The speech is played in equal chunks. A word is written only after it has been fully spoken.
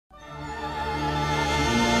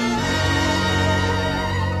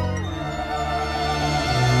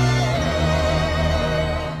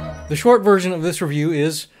The short version of this review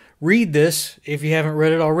is, read this if you haven't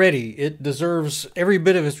read it already. It deserves every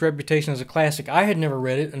bit of its reputation as a classic. I had never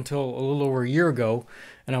read it until a little over a year ago,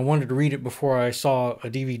 and I wanted to read it before I saw a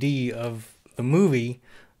DVD of the movie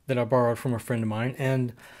that I borrowed from a friend of mine,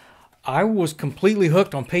 and I was completely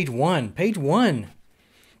hooked on page one. Page one!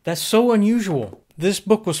 That's so unusual. This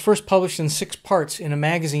book was first published in 6 parts in a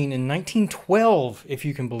magazine in 1912, if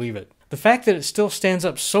you can believe it. The fact that it still stands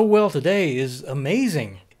up so well today is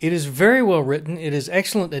amazing. It is very well written, it is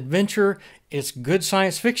excellent adventure, it's good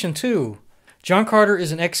science fiction too. John Carter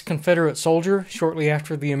is an ex-Confederate soldier shortly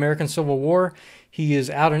after the American Civil War. He is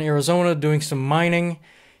out in Arizona doing some mining.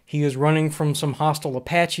 He is running from some hostile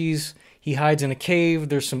Apaches. He hides in a cave.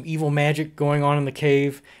 There's some evil magic going on in the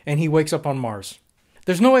cave, and he wakes up on Mars.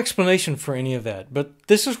 There's no explanation for any of that, but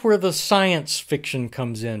this is where the science fiction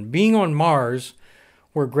comes in. Being on Mars,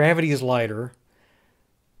 where gravity is lighter,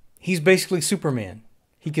 he's basically Superman.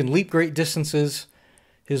 He can leap great distances.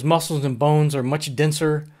 His muscles and bones are much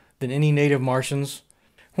denser than any native Martians.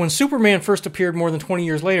 When Superman first appeared more than 20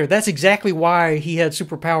 years later, that's exactly why he had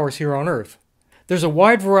superpowers here on Earth. There's a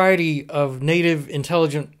wide variety of native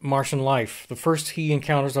intelligent Martian life. The first he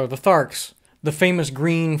encounters are the Tharks, the famous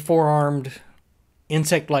green, four-armed,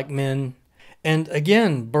 insect-like men. And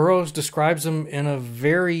again, Burroughs describes them in a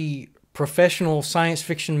very professional science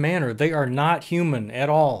fiction manner. They are not human at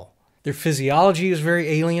all. Their physiology is very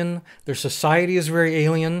alien. Their society is very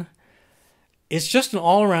alien. It's just an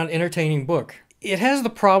all-around entertaining book. It has the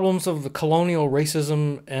problems of the colonial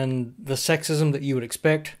racism and the sexism that you would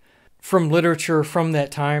expect from literature from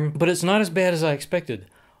that time, but it's not as bad as I expected.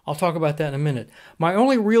 I'll talk about that in a minute. My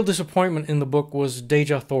only real disappointment in the book was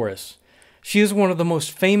Dejah Thoris. She is one of the most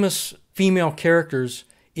famous female characters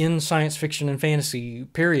in science fiction and fantasy,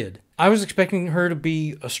 period. I was expecting her to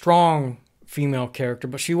be a strong female character,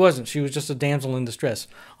 but she wasn't. She was just a damsel in distress.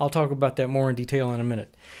 I'll talk about that more in detail in a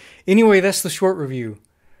minute. Anyway, that's the short review.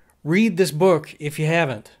 Read this book if you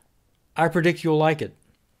haven't. I predict you'll like it.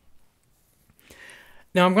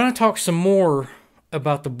 Now, I'm going to talk some more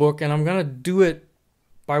about the book, and I'm going to do it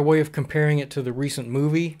by way of comparing it to the recent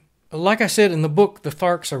movie. Like I said, in the book, the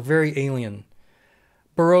Tharks are very alien.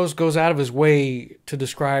 Burroughs goes out of his way to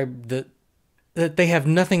describe that they have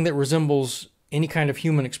nothing that resembles any kind of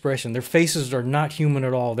human expression. Their faces are not human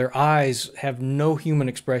at all. Their eyes have no human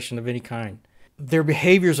expression of any kind. Their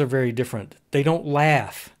behaviors are very different. They don't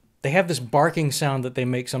laugh. They have this barking sound that they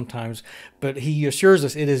make sometimes, but he assures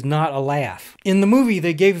us it is not a laugh. In the movie,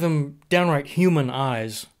 they gave them downright human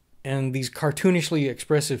eyes and these cartoonishly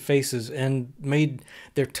expressive faces and made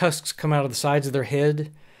their tusks come out of the sides of their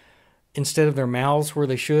head instead of their mouths where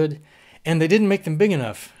they should, and they didn't make them big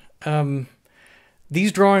enough.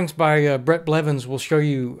 These drawings by Brett Blevins will show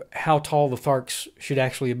you how tall the Tharks should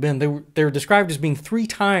actually have been. They were described as being 3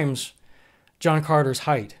 times John Carter's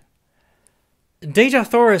height. Dejah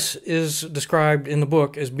Thoris is described in the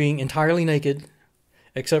book as being entirely naked,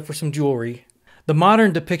 except for some jewelry. The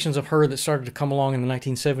modern depictions of her that started to come along in the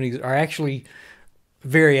 1970s are actually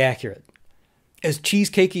very accurate. As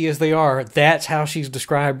cheesecakey as they are, that's how she's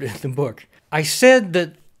described in the book. I said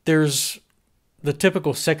that there's the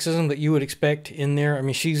typical sexism that you would expect in there. I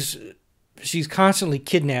mean, she's constantly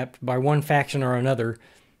kidnapped by one faction or another.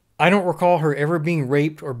 I don't recall her ever being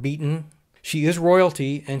raped or beaten. She is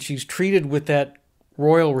royalty, and she's treated with that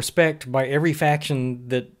royal respect by every faction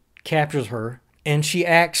that captures her. And she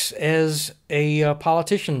acts as a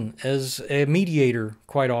politician, as a mediator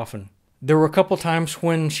quite often. There were a couple times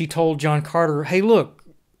when she told John Carter, hey, look,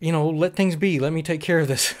 let things be. Let me take care of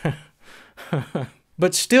this.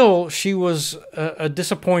 But still, she was a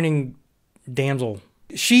disappointing damsel.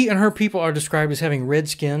 She and her people are described as having red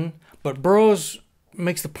skin, but Burroughs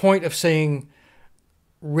makes the point of saying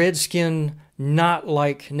red skin not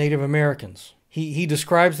like Native Americans. He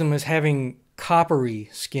describes them as having coppery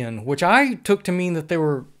skin, which I took to mean that they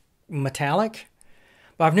were metallic,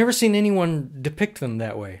 but I've never seen anyone depict them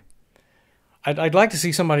that way. I'd like to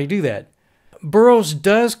see somebody do that. Burroughs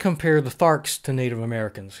does compare the Tharks to Native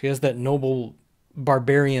Americans. He has that noble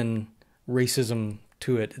barbarian racism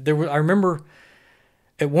to it. I remember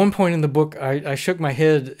at one point in the book, I shook my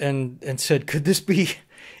head and said, could this be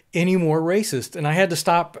any more racist? And I had to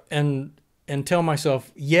stop and tell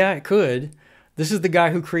myself, yeah, it could. This is the guy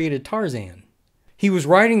who created Tarzan. He was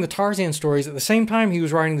writing the Tarzan stories at the same time he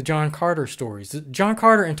was writing the John Carter stories. John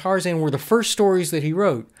Carter and Tarzan were the first stories that he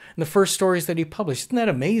wrote and the first stories that he published. Isn't that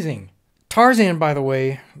amazing? Tarzan, by the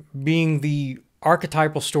way, being the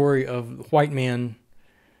archetypal story of white man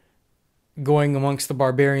going amongst the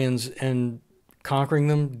barbarians and conquering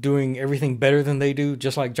them, doing everything better than they do,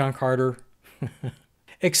 just like John Carter.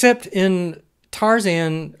 Except in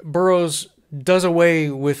Tarzan, Burroughs does away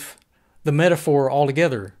with the metaphor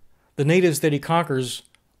altogether. The natives that he conquers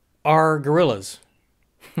are gorillas.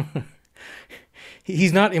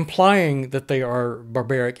 He's not implying that they are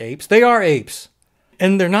barbaric apes. They are apes.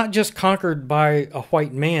 And they're not just conquered by a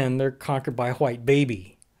white man, they're conquered by a white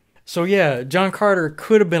baby. So yeah, John Carter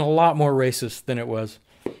could have been a lot more racist than it was.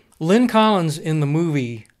 Lynn Collins in the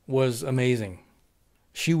movie was amazing.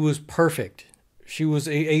 She was perfect. She was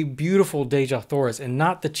a beautiful Dejah Thoris, and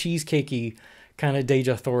not the cheesecakey kind of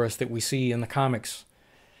Dejah Thoris that we see in the comics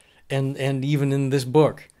and even in this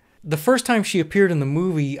book. The first time she appeared in the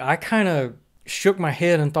movie, I kind of shook my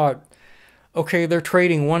head and thought, okay, they're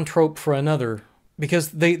trading one trope for another,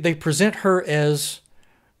 because they present her as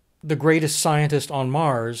the greatest scientist on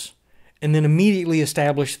Mars and then immediately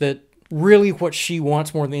establish that really what she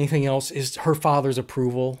wants more than anything else is her father's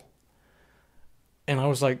approval. And I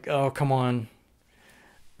was like, oh, come on.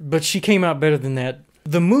 But she came out better than that.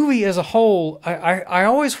 The movie as a whole, I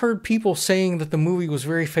always heard people saying that the movie was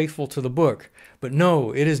very faithful to the book. But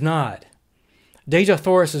no, it is not. Dejah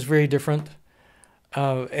Thoris is very different.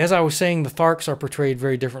 As I was saying, the Tharks are portrayed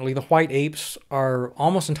very differently. The white apes are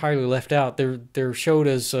almost entirely left out. They're showed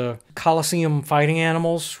as Colosseum fighting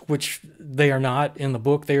animals, which they are not in the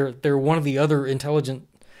book. They're one of the other intelligent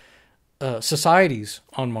societies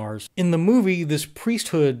on Mars. In the movie, this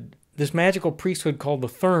magical priesthood called the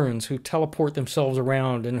Therns, who teleport themselves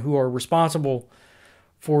around and who are responsible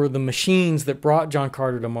for the machines that brought John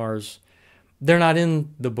Carter to Mars, they're not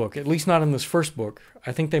in the book, at least not in this first book.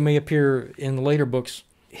 I think they may appear in the later books.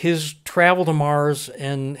 His travel to Mars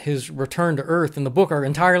and his return to Earth in the book are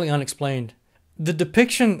entirely unexplained. The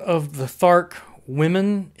depiction of the Thark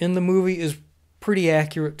women in the movie is pretty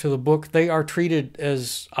accurate to the book. They are treated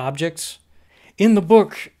as objects. In the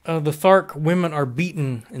book, the Thark women are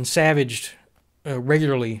beaten and savaged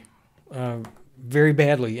regularly, very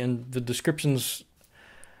badly, and the descriptions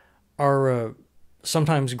are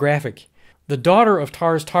sometimes graphic. The daughter of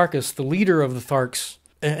Tars Tarkas, the leader of the Tharks,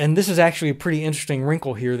 and this is actually a pretty interesting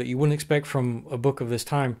wrinkle here that you wouldn't expect from a book of this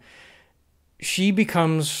time, she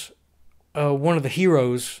becomes one of the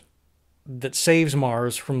heroes that saves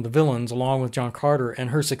Mars from the villains along with John Carter, and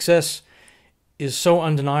her success is so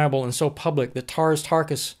undeniable and so public that Tars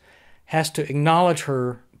Tarkas has to acknowledge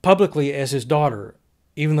her publicly as his daughter,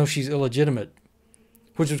 even though she's illegitimate,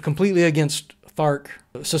 which is completely against Thark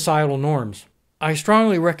societal norms. I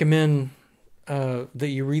strongly recommend that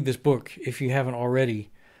you read this book if you haven't already.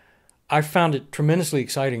 I found it tremendously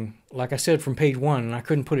exciting, like I said, from page 1, and I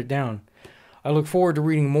couldn't put it down. I look forward to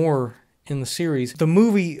reading more in the series. The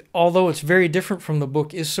movie, although it's very different from the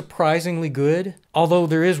book, is surprisingly good, although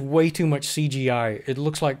there is way too much CGI. It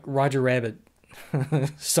looks like Roger Rabbit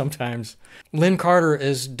sometimes. Lynn Carter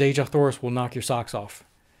as Dejah Thoris will knock your socks off.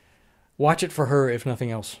 Watch it for her, if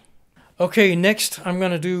nothing else. Okay, next I'm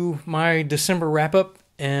going to do my December wrap-up,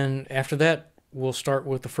 and after that, we'll start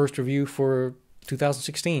with the first review for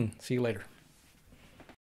 2016. See you later.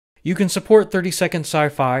 You can support 30 Second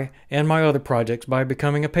Sci-Fi and my other projects by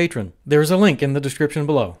becoming a patron. There's a link in the description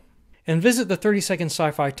below. And visit the 30 Second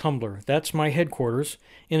Sci-Fi Tumblr. That's my headquarters.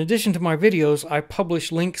 In addition to my videos, I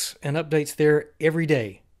publish links and updates there every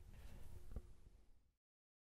day.